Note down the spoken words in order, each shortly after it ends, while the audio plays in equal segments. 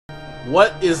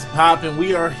What is poppin'?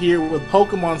 We are here with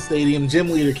Pokemon Stadium Gym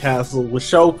Leader Castle with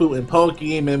shofu and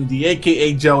PokeaimMD,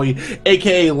 aka Joey,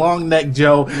 aka Long Neck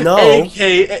Joe, No.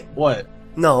 aka what?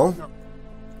 No.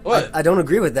 What? I don't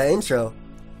agree with that intro.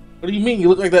 What do you mean? You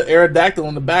look like that Aerodactyl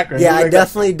in the background. Yeah, I like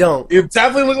definitely don't. You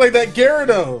definitely look like that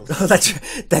Gyarados. Oh,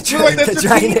 that You look like that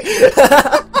dragon.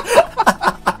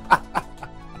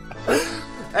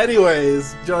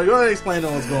 Anyways, Joey, go ahead and explain to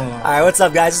them what's going on. Alright, what's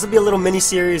up, guys? This will be a little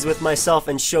mini-series with myself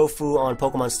and Shofu on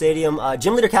Pokemon Stadium.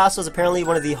 Gym Leader Castle is apparently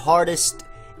one of the hardest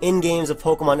in-games of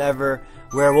Pokemon ever,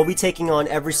 where we'll be taking on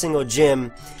every single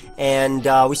gym. And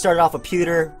we started off with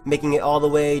Pewter, making it all the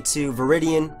way to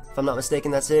Viridian, if I'm not mistaken,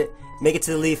 that's it. Make it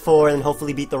to the Elite Four, and then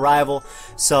hopefully beat the rival.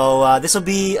 So this will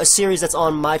be a series that's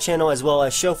on my channel as well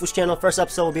as Shofu's channel. First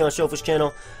episode will be on Shofu's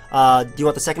channel. Do you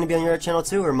want the second to be on your channel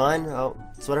too, or mine? Oh,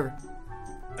 it's whatever.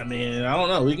 I mean, I don't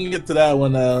know. We can get to that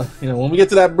when when we get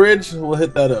to that bridge, we'll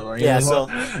hit that up. Right? Yeah. So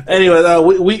anyway,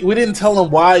 we didn't tell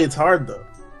them why it's hard though.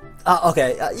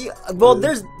 Okay. Well,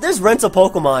 there's rental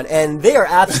Pokemon, and they are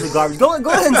absolutely garbage. Go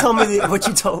ahead and tell me what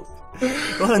you told. Go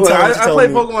ahead and tell me. I played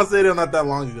Pokemon Stadium not that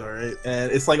long ago, right?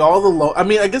 And it's like all the low. I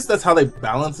mean, I guess that's how they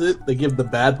balance it. They give the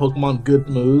bad Pokemon good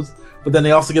moves, but then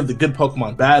they also give the good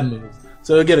Pokemon bad moves.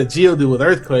 So you'll get a Geodude with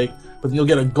Earthquake, but then you'll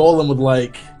get a Golem with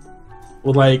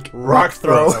Rock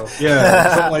Throw.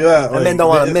 Yeah, something like that. And then don't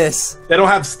want to miss. They don't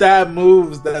have stab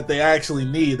moves that they actually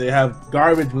need. They have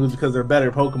garbage moves because they're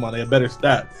better Pokemon. They have better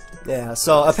stats. Yeah,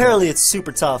 so apparently it's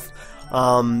super tough.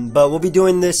 But we'll be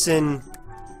doing this in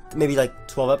maybe like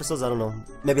 12 episodes, I don't know.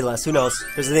 Maybe less, who knows.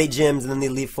 There's the 8 gyms and then the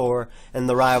Elite Four and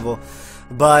the rival.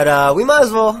 But we might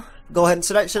as well go ahead and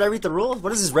should I read the rules?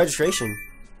 What is this registration?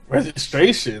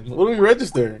 Registration? What are we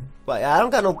registering? Well, I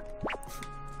don't got no.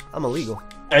 I'm illegal.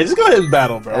 Hey, just go ahead and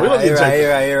battle, bro. We don't need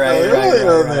You're right.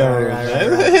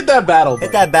 Hit that battle button.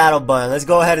 Hit that battle button. Let's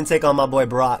go ahead and take on my boy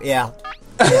Brock. Yeah.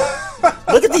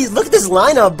 Look at this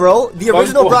lineup, bro. The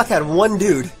original Brock had one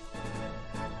dude.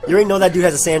 You already know that dude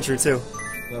has a Sandshrew too.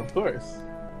 Of course.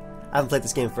 I haven't played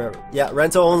this game forever. Yeah,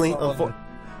 rental only.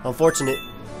 Unfortunate.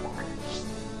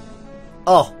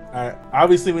 Oh. Alright.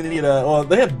 Obviously we need a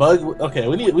they have bug. Okay,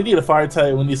 we need a fire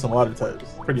type, we need some water types,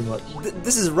 pretty much.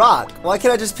 This is rock. Why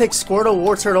can't I just pick Squirtle,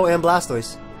 Wartortle, and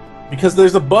Blastoise? Because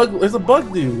there's a bug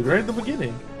dude right at the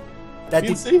beginning. That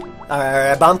you see?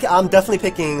 Alright, but I'm definitely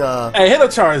picking Hey, hit a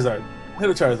Charizard.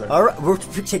 Alright, we're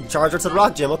taking Charizard to the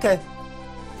rock gym, okay.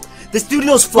 This dude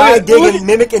knows Fly, Dig, and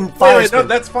Mimic, and Fire Spin. No,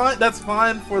 that's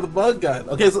fine for the bug guy.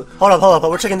 Okay, so hold up,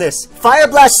 we're checking this. Fire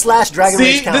Blast / Dragon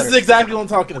Rage counter. This is exactly what I'm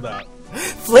talking about.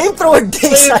 Flamethrower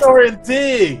Dig. Flamethrower and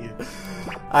Dig.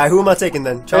 Alright, who am I taking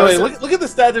then? Wait, look at the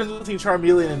stat difference between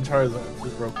Charmeleon and Charizard,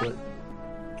 just real quick.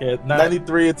 Okay,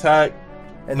 93 attack,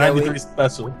 and 93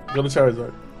 special. Go to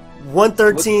Charizard.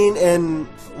 113 and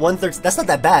 113. That's not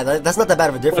that bad. That's not that bad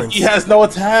of a difference. But he has no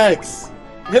attacks.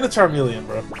 Hit a Charmeleon,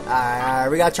 bro.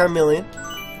 We got Charmeleon.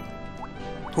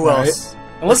 Who else?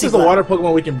 Unless there's a water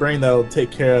Pokemon we can bring that'll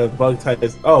take care of bug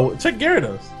types. Oh, check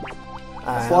Gyarados.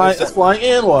 That's flying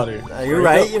and water. You're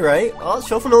right. Oh,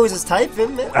 Shofu always is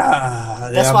typing, man.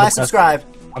 That's why I subscribed.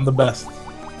 I'm the best.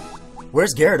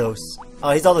 Where's Gyarados?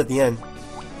 Oh, he's all at the end.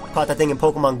 Caught that thing in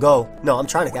Pokemon Go. No, I'm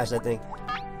trying to catch that thing.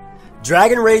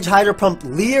 Dragon Rage, Hydro Pump,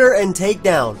 Leer, and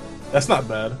Takedown. That's not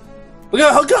bad. Look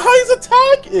at how he's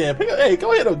attacking. Yeah, hey,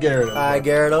 go ahead on Gyarados. Alright,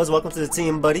 Gyarados, welcome to the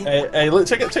team, buddy. Hey,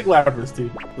 check Lapras too.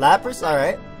 Lapras,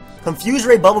 alright. Confuse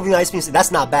Ray, Bubble Beam, Ice Beam.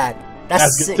 That's not bad.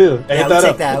 That's good too. Hey, yeah, we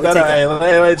take that.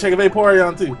 Hey, check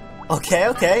Vaporeon too.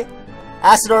 Okay.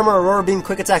 Acid Armor, Aurora Beam,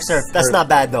 Quick Attack, Surf. That's not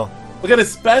bad though. Look at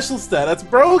his special stat. That's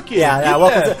broken. Yeah.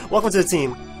 Welcome to the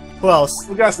team. Who else?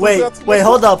 Wait,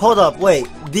 hold up. Wait,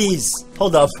 these.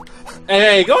 Hold up.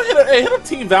 Hey, go hit up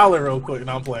Team Valor real quick.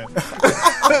 No, I'm playing.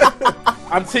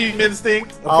 I'm Team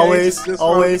Instinct. Okay?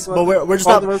 Always. But we're just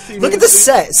not. Look at the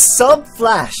set. Sub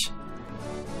Flash.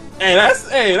 Hey,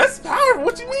 that's powerful.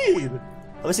 What you mean?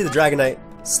 Let me see the Dragonite.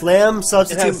 Slam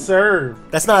substitute. It has Serve.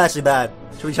 That's not actually bad.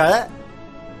 Should we try that?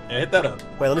 Yeah, hit that up.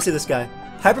 Wait, let me see this guy.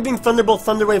 Hyper Beam, Thunderbolt,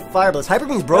 Thunder Wave, Fire Blast. Hyper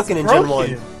Beam's broken in Gen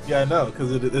 1. Yeah, I know,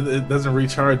 because it doesn't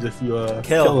recharge if you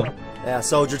kill him. Yeah,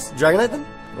 so just Dragonite then?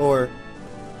 Or...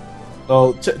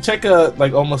 Oh, check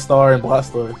like Omastar and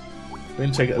Blastoise. We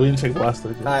didn't check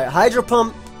Blastoise. Alright, Hydro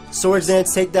Pump, Swords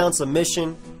Dance, Takedown,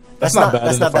 Submission. That's not bad.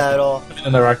 That's not bad at all.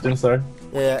 In the Rock Gym, sorry.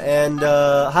 Yeah, and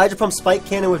Hydro Pump, Spike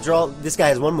Cannon, Withdrawal. This guy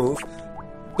has one move.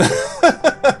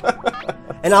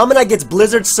 And Almanite gets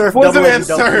Blizzard, Surf, Double Edge,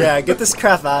 Surf. Yeah, get this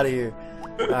crap out of here.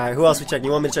 Alright, who else we checking?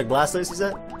 You want me to check Blastoise, you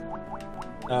said?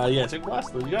 Yeah, check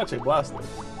Blastoise. You gotta check Blastoise.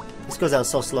 This goes down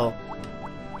so slow.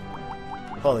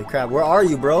 Holy crap, where are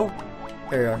you, bro?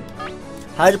 Here you are.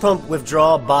 Hydro Pump,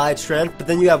 withdraw, buy, strength, but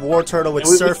then you have War Turtle with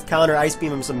Yeah, Surf, Counter, Ice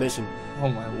Beam, and Submission. Oh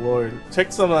my lord.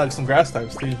 Check some grass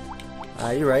types too.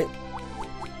 You're right.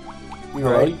 You're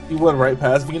Oh, right. you went right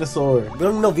past Venusaur. We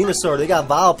don't know Venusaur, they got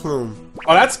Vileplume.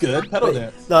 Oh, that's good. Petal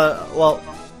Dance. No, well,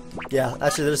 yeah,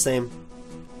 actually they're the same.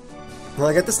 You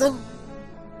wanna get this then?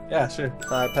 Yeah, sure.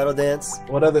 Alright, Petal Dance.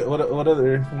 What other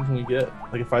thing can we get?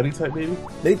 Like a fighting type, maybe?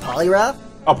 Maybe Poliwrath?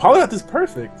 Oh, Poliwrath is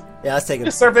perfect. Yeah, let's take it.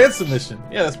 Just Surf and Submission.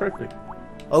 Yeah, that's perfect.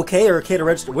 Okay or okay to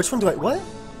register? Which one do I... What?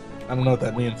 I don't know what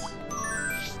that means.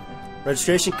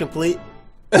 Registration complete.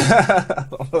 I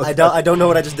I don't know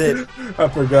what I just did. I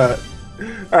forgot.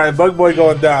 Alright, Bug Boy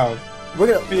going down.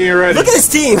 We're gonna... Being ready. Look at this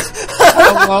team!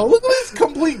 Oh, look at this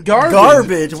complete garbage.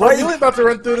 Garbage. Why are you about to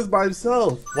run through this by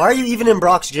himself? Why are you even in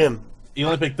Brock's gym? You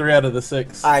only picked 3 out of the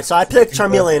 6. Alright, so I picked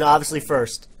Charmeleon, obviously,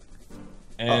 first.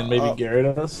 And maybe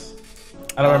Gyarados?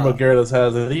 I don't remember what Gyarados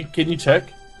has. Can you check?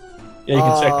 Yeah, you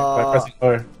can check by pressing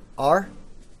R. R?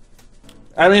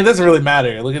 I mean, it doesn't really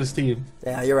matter. Look at his team.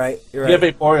 Yeah, you're right. You're You right.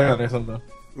 have Vaporeon or something.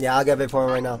 Yeah, I'll get Vaporeon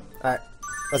right now. Alright,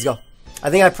 let's go. I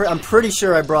think I'm pretty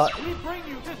sure I brought...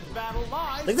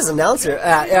 Look at this announcer.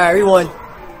 Yeah, we won.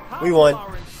 We won.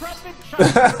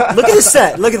 Look at this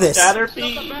set. Look at this.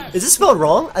 Caterpie. Is this spelled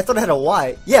wrong? I thought it had a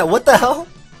Y. Yeah, what the hell?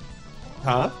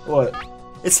 Huh? What?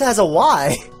 It has a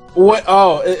Y. What?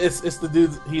 Oh, it's the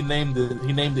dude. He named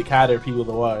it Caterpie with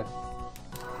a Y.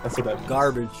 That's what that means.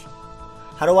 Garbage.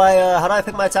 How do I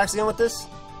pick my attacks again with this?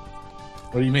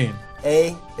 What do you mean?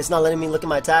 A. It's not letting me look at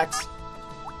my attacks.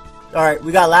 All right,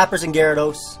 we got Lapras and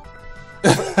Gyarados.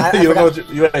 You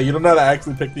don't know how to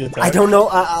actually pick the attack. I don't know.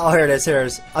 Oh, here it is. Here it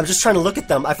is. I'm just trying to look at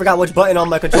them. I forgot which button on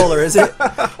my controller is it.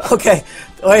 Okay.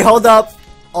 Wait, hold up.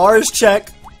 R is check.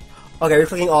 Okay, we're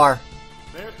clicking R.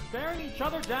 They're staring each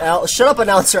other down. Al, shut up,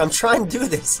 announcer. I'm trying to do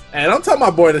this. Hey, don't tell my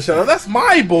boy to shut up. That's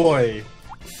my boy.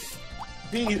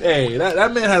 Hey,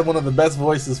 that man had one of the best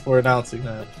voices for announcing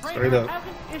that. Straight up.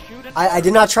 I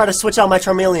did not try to switch out my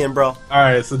Charmeleon, bro.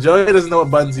 Alright, so Joey doesn't know what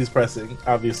buttons he's pressing,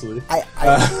 obviously.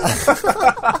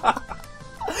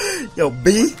 Yo,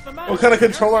 B? What kind of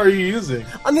controller are you using?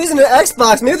 I'm using an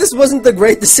Xbox. Maybe this wasn't the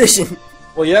great decision.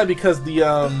 Well, yeah, because the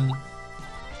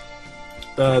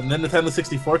Nintendo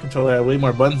 64 controller had way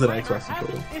more buttons than an Xbox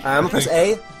controller. Alright, I'm gonna press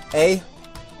A. A.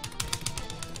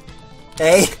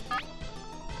 A.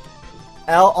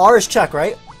 L. R is check,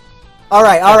 right?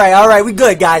 Alright, we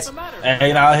good, guys.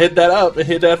 Hey, now I hit that up. It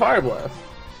hit that fire blast.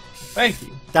 Thank you.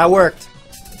 That worked.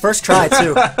 First try,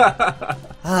 too.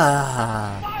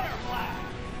 Ah.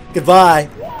 Goodbye.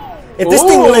 If this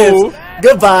thing lives,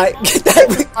 goodbye. Get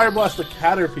that Fire blast the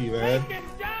Caterpie, man.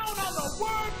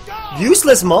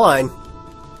 useless mine.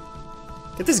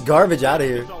 Get this garbage out of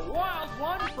here.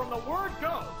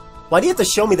 Why do you have to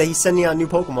show me that he's sending out new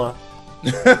Pokemon?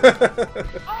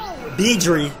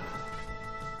 Beedry.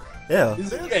 Yeah.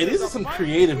 Hey, these are some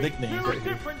creative nicknames right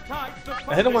here.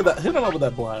 I hit him up with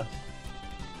that blast.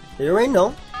 You already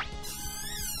know.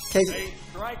 Okay.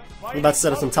 I'm about to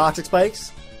set up some toxic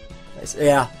spikes. Nice.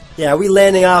 Yeah, we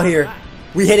landing out here.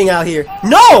 We hitting out here.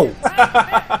 No!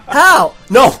 How?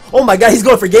 No! Oh my god, he's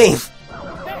going for game.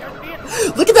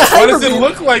 Look at that Why hyper does it beam.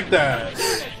 look like that?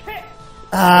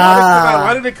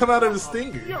 Why did it come out of his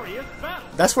stinger?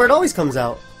 That's where it always comes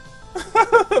out.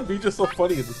 Be just so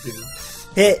funny in this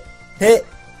game.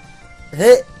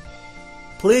 Hit.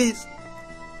 Please.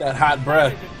 That hot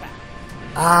breath.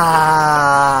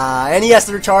 And he has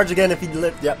to recharge again if he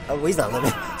lived. Yep. Oh, he's not living.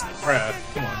 Bruh,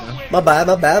 come on, man. My bad.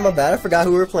 I forgot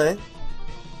who we were playing.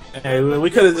 Hey, we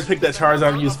could have just picked that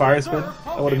Charizard and used Fire Spin.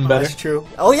 That would have been better. That's true.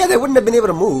 Oh yeah, they wouldn't have been able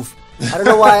to move. I don't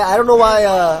know why.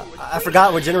 I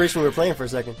forgot what generation we were playing for a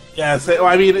second. Yeah, well,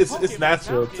 I mean, it's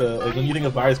natural to like when you think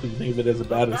of Fire Spin, you think of it as a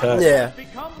bad attack. Yeah.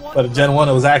 But in Gen 1,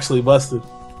 it was actually busted.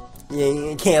 Yeah,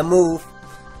 you can't move.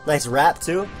 Nice wrap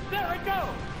too.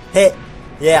 Hit.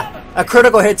 Yeah. A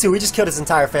critical hit too. We just killed his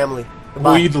entire family.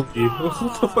 Goodbye. Weedly.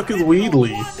 What the fuck is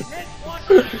Weedly?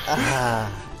 Ah.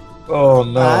 Oh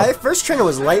no. First trainer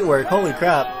was light work. Holy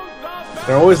crap.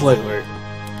 They're always light work.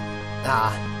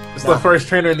 It's Nah. the first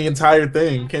trainer in the entire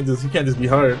thing. You can't just be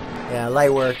hard. Yeah,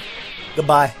 light work.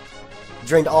 Goodbye.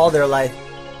 Drained all their life.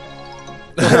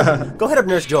 Go ahead up,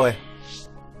 Nurse Joy.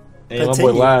 Hey, my boy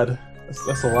Continue. Lad.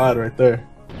 That's a lad right there.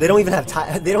 They don't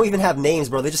even have names,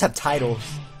 bro. They just have titles.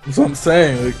 That's what I'm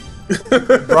saying.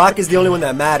 Like, Brock is the only one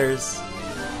that matters.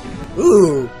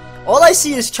 Ooh. All I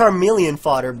see is Charmeleon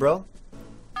fodder, bro.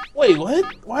 wait, what?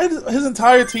 Why is his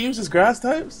entire team's just grass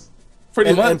types?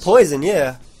 Pretty much. And poison,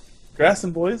 yeah. Grass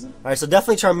and poison? Alright, so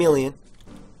definitely Charmeleon.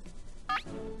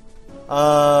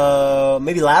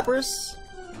 Maybe Lapras?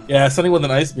 Yeah, something with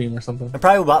an ice beam or something. And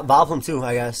probably Vileplume too,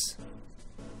 I guess.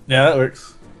 Yeah, that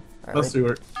works. Those three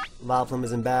work. Vileplume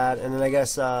isn't bad, and then I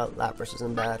guess Lapras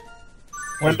isn't bad.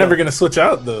 We're never gonna switch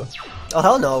out though. Oh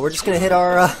hell no! We're just gonna hit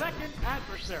our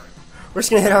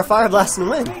Fire Blast and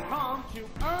win.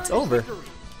 It's over.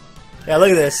 Yeah, look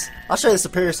at this. I'll show you the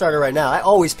superior starter right now. I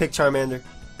always pick Charmander.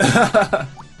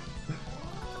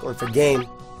 Going for game.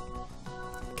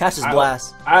 Catches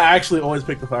Blast. I actually always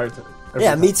pick the fire type.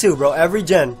 Yeah, me too, bro. Every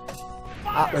gen.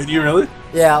 Wait, do you really?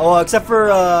 Yeah, well, except for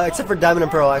Diamond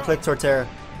and Pearl, I click Torterra.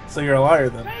 So you're a liar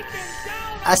then.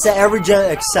 I said every gen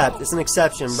except. It's an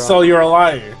exception, bro. So you're a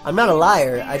liar. I'm not a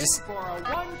liar. I just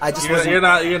You're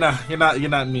not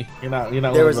me. You're not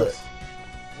There was a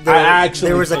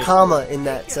there was a comma in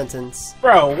that sentence.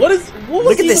 Bro, what was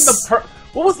Look at even this.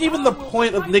 what was even the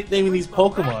point of nicknaming these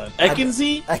Pokemon?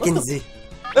 Ekans? Ekans.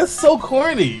 That's so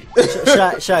corny.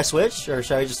 Should I switch or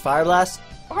should I just Fire Blast?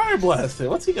 Fire Blast it.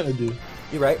 What's he gonna do?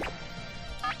 You're right.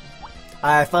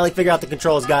 I finally figured out the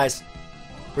controls, guys.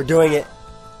 We're doing it.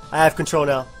 I have control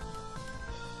now.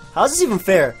 How's this even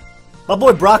fair? My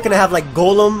boy Brock gonna have like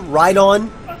Golem, Rhydon,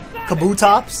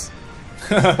 Kabutops.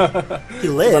 He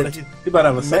lived. He about to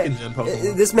have a second gen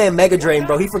Pokemon. This man Mega Drain,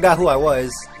 bro. He forgot who I was.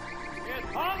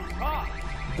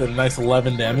 Did a nice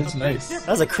 11 damage. Nice. That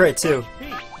was a crit too.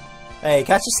 Hey,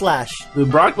 catch a slash.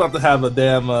 Dude, Brock about to have a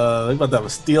damn. He about to have a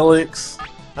Steelix.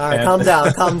 All right, calm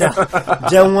down, calm down.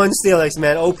 Gen 1 Steelix,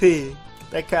 man. OP. Get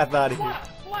that crap out of here.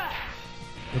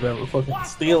 We have a fucking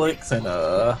Steelix and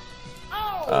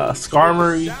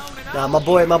Skarmory. Nah,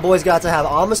 my boy's got to have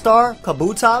Amistar,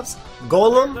 Kabutops,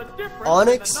 Golem,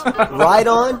 Onyx,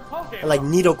 Rhydon, and like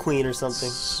Nidoqueen or something.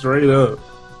 Straight up.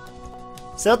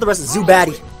 Set out the rest of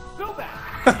Zubatty.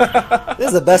 This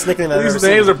is the best nickname I've ever These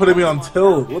seen. names are putting me on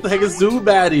tilt. What the heck is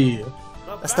Zubatty?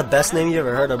 That's the best name you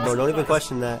ever heard of, bro. Don't even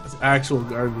question that. It's actual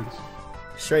garbage.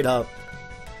 Straight up.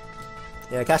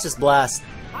 Yeah, catch this blast.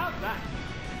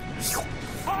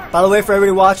 By the way, for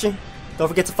everybody watching, don't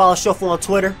forget to follow Shofu on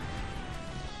Twitter.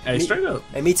 Hey, straight up.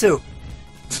 Hey, me too.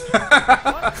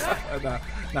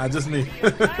 Nah, just me.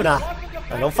 Nah,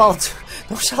 don't follow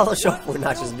Shofu,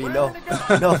 not just me. No.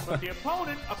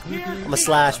 I'm a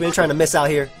slash. We ain't trying to miss out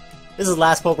here. This is the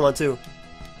last Pokemon too.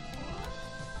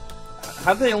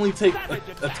 How'd they only take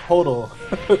a total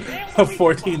of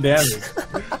 14 damage?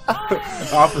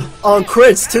 On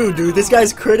crits too, dude. This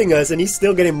guy's critting us, and he's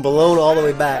still getting blown all the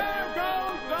way back.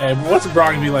 Hey, what's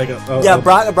Brock gonna be like?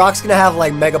 Brock's gonna have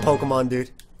like Mega Pokemon, dude.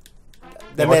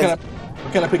 That man.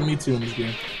 What can I pick Mewtwo in this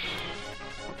game?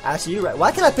 Actually, you're right.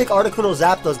 Why can I pick Articuno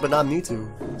Zapdos but not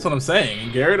Mewtwo? That's what I'm saying.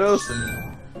 And Gyarados,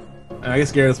 and I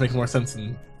guess Gyarados makes more sense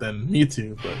than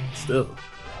Mewtwo, but still.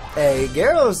 Hey, the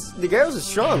Gyarados is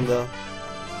strong though.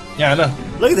 Yeah, I know.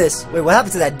 Look at this. Wait, what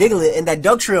happened to that Diglett and that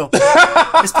Dugtrio?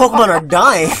 These Pokemon are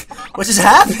dying. What just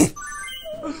happened?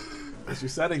 It's your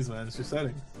settings, man. It's your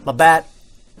settings. My bad.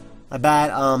 I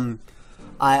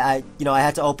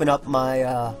had to open up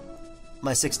my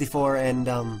my 64 and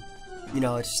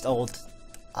it's just old.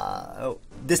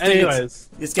 This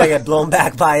guy got blown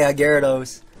back by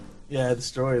Gyarados. Yeah,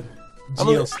 destroyed.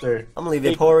 Geoster. I'm gonna leave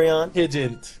Vaporeon.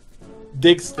 Pidgeot.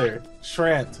 Digster.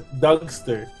 Shrant.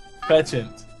 Dugster.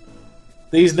 Fetchant.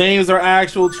 These names are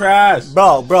actual trash.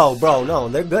 Bro, no,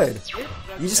 they're good.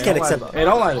 You just can't accept. Hey,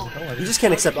 don't lie to me. You just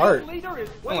can't accept art. Don't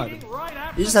lie to me.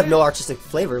 You just have no artistic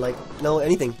flavor, like no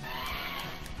anything.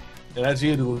 Yeah, that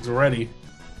Geodude looks ready.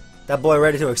 That boy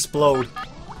ready to explode.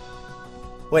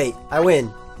 Wait, I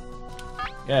win.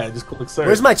 Yeah, just click search.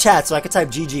 Where's my chat so I can type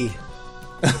GG?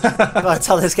 I'm gonna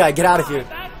tell this guy, get out of here.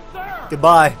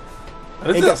 Goodbye.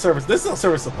 This is how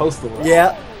service supposed to work.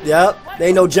 Yeah, yep. They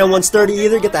ain't no Gen 1 sturdy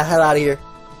either. Get the hell out of here.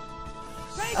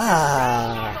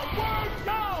 Ah.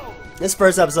 This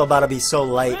first episode about to be so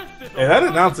light. Hey, that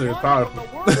announcer is powerful.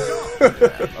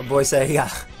 My boy said he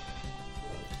got.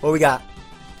 What we got?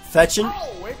 Fetching?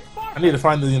 I need to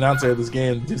find the announcer of this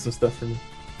game and do some stuff for me.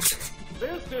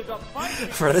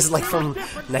 Bro, this is like from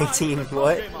 19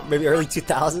 what? Maybe early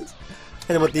 2000s. And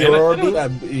then with the Aurora beam.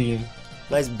 That beam.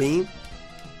 Nice beam.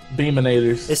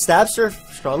 Beaminators. Is Stab Surf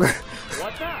stronger?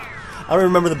 I don't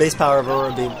remember the base power of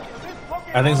Aurora beam.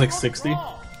 I think it's like 60.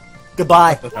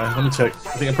 Goodbye. Let me check.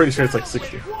 I'm pretty sure it's like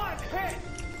 60.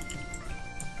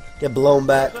 Get blown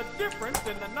back.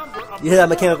 You hear that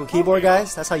mechanical keyboard,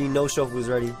 guys? That's how you know Shofu's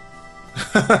ready.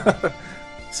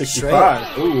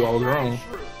 65. Ooh, I was wrong.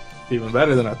 Even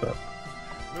better than I thought.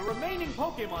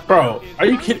 Bro, are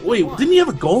you kidding? Wait, didn't he have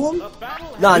a Golem?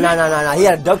 No. He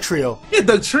had a Dugtrio. He had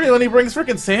Dugtrio and he brings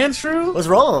freaking Sandshrew? What's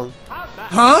wrong?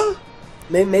 Huh?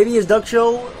 Maybe his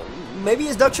Dugtrio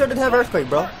didn't have Earthquake,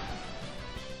 bro.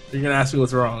 You're gonna ask me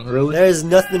what's wrong, really? There's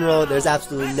nothing wrong. There's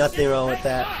absolutely nothing wrong with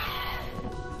that.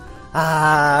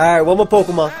 Alright, one more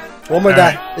Pokemon. One more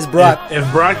guy. It's Brock. If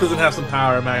Brock doesn't have some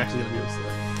power, I'm actually gonna be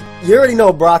upset. You already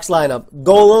know Brock's lineup.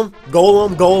 Golem,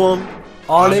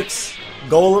 Onyx,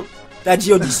 Golem. That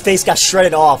Geodude's face got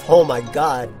shredded off. Oh my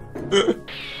god.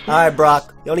 Alright,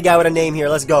 Brock. The only guy with a name here.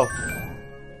 Let's go.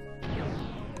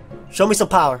 Show me some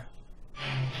power.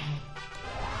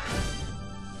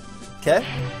 Okay.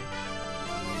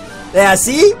 Yeah,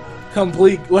 see?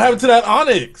 Complete. What happened to that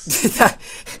Onyx?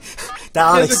 that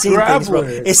Onyx seen things, bro.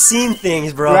 Grappler. It's seen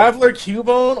things, bro. Grappler,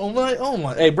 Cubone. Oh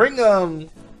my. Hey, bring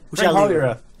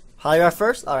Poliwrath. Poliwrath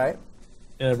first? Alright.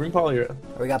 Yeah, bring Poliwrath.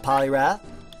 We got Poliwrath.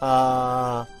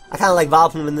 I kinda like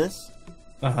Vileplume in this.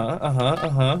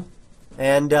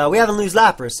 And we haven't used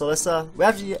Lapras, so let's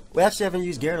we actually haven't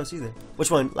used Gyarados either. Which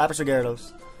one? Lapras or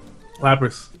Gyarados?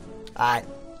 Lapras. Alright.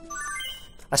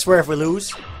 I swear if we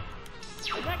lose.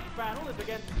 The next battle is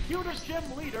against Pewter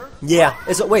Gym Leader. Yeah.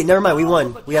 Wait, never mind, we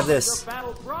won. We have this.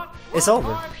 It's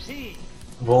over.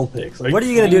 Vulpix. What are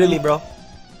you gonna do to me, bro?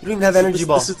 You don't even have energy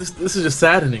ball. This is just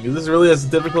saddening. Is this really as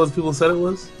difficult as people said it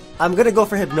was? I'm gonna go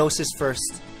for Hypnosis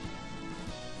first.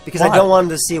 Because Why? I don't want him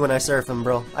to see when I surf him,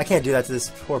 bro. I can't do that to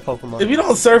this poor Pokemon. If you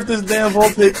don't surf this damn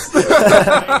Vulpix.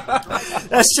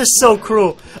 That's just so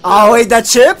cruel. Oh, wait, that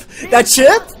chip? That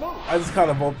chip? I just caught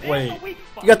a Vulpix. Wait.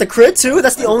 You got the crit, too?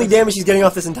 That's the only damage he's getting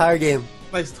off this entire game.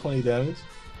 Nice 20 damage.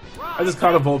 I just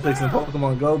caught a Vulpix in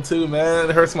Pokemon Go, too, man.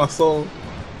 It hurts my soul.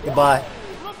 Goodbye.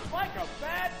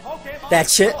 That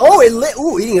shit. Oh, it lit.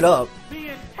 Ooh, eating it up.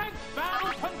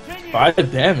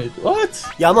 5 damage. What?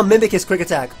 Yeah, I'm gonna mimic his quick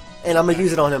attack, and I'm gonna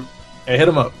use it on him. Hey, hit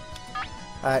him up.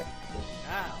 Alright.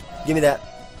 Give me that.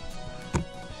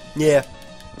 Yeah.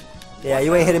 Yeah,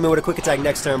 you ain't hitting me with a quick attack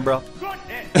next turn, bro.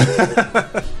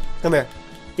 Come here.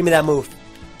 Give me that move.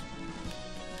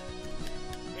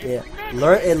 Yeah.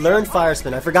 It learned Fire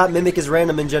Spin. I forgot Mimic is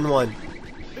random in Gen 1.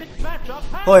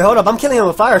 Boy, hold up. I'm killing him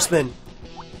with Fire Spin.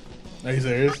 Are you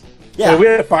serious? Yeah. Wait, we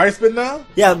have Fire Spin now?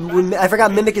 Yeah, I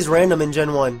forgot Mimic is random in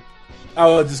Gen 1.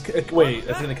 Oh, just wait.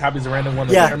 I think the copy's a random one.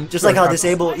 Yeah, just like how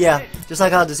disable. Yeah, just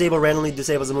like how disable randomly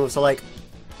disables a move. So like,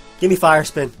 give me Fire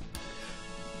Spin.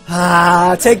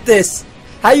 Ah, take this.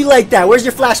 How you like that? Where's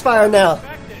your Flash Fire now?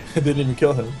 It didn't even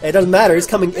kill him. It doesn't matter. It's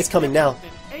coming. It's coming now.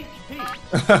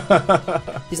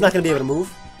 He's not gonna be able to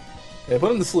move. Yeah,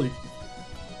 put him to sleep.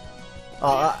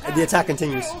 The attack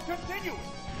continues.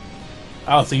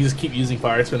 Oh, so you just keep using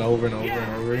Fire Spin over and over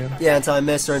and over again? Yeah, until I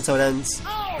miss or until it ends.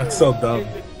 That's so dumb.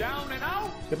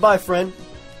 Goodbye, friend.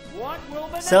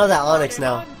 Sell that Onyx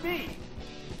now.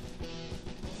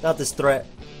 Not this threat.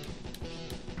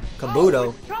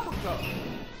 Kabuto.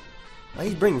 Why are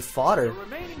you bringing fodder?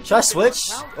 Should I switch?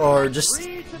 Or just...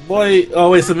 Boy,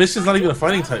 oh wait, Submission's not even a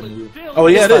fighting type move. Oh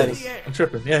yeah, it is. I'm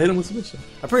tripping. Yeah, hit him with Submission.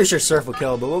 I'm pretty sure Surf will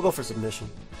kill, but we'll go for Submission.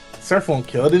 Surf won't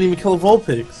kill. It didn't even kill a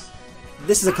Vulpix.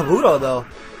 This is a Kabuto, though.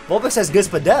 Vulpix has good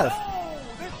Spadef.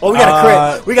 Oh, we got a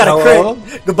crit. We got a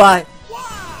crit. Goodbye.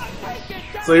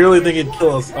 So you really think it'd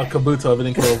kill a Kabuto if it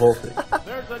didn't kill a Vulpix?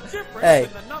 Hey.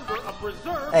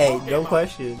 Hey, don't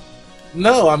question.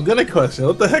 No, I'm gonna question.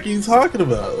 What the heck are you talking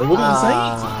about? Like, what are you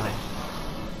saying?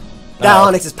 That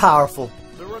Onyx is powerful.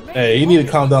 Hey, you need to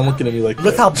calm down looking at me like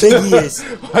Look that. how big he is.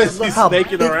 Why is he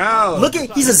snaking around? Look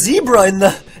at he's a zebra in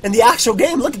the actual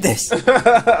game. Look at this.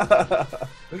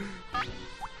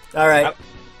 Alright.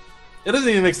 It doesn't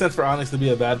even make sense for Onyx to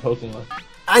be a bad Pokemon.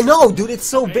 I know, dude. It's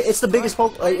so big. It's the biggest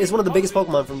it's one of the biggest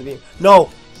Pokemon from the game. No.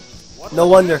 No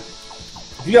wonder.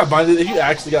 If you got binded, if you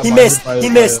actually got He binded missed. by He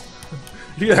missed.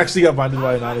 If you actually got binded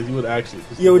by an Onyx, you would actually.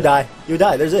 You would die. You would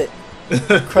die. There's it.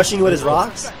 Crushing you with his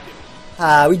rocks.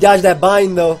 We dodged that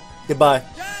bind though. Goodbye.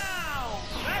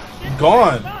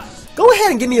 Gone. Go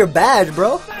ahead and give me your badge,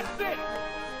 bro.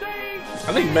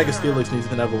 I think Mega Steelix needs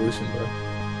an evolution, bro.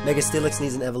 Mega Steelix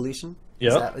needs an evolution?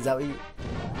 Yep. Is that what you...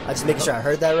 I'm just making sure I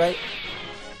heard that right?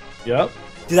 Yep.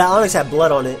 Dude, that Onyx had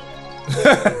blood on it.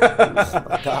 Oh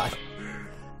my god.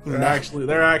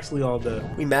 They're actually all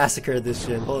dead. We massacred this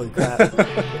shit. Holy crap.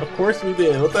 Of course we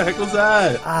did. What the heck was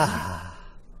that?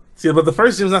 See, but the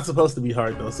first gym's not supposed to be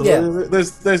hard though. So yeah.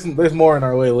 there's more in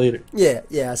our way later.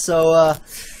 Yeah. So I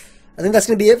think that's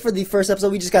gonna be it for the first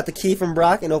episode. We just got the key from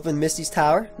Brock and opened Misty's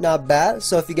tower. Not bad.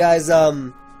 So if you guys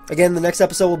again, the next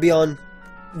episode will be on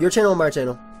your channel or my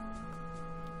channel.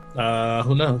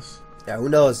 Who knows? Yeah, who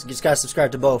knows? You just gotta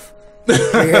subscribe to both.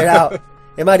 Figure it out.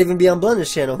 It might even be on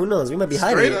Blunder's channel. Who knows? We might be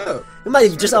hiding it. We might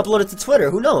even just upload it to Twitter.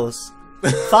 Who knows?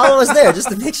 Follow us there just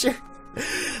to make sure.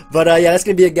 But yeah, that's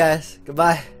gonna be it, guys.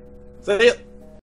 Goodbye. See ya.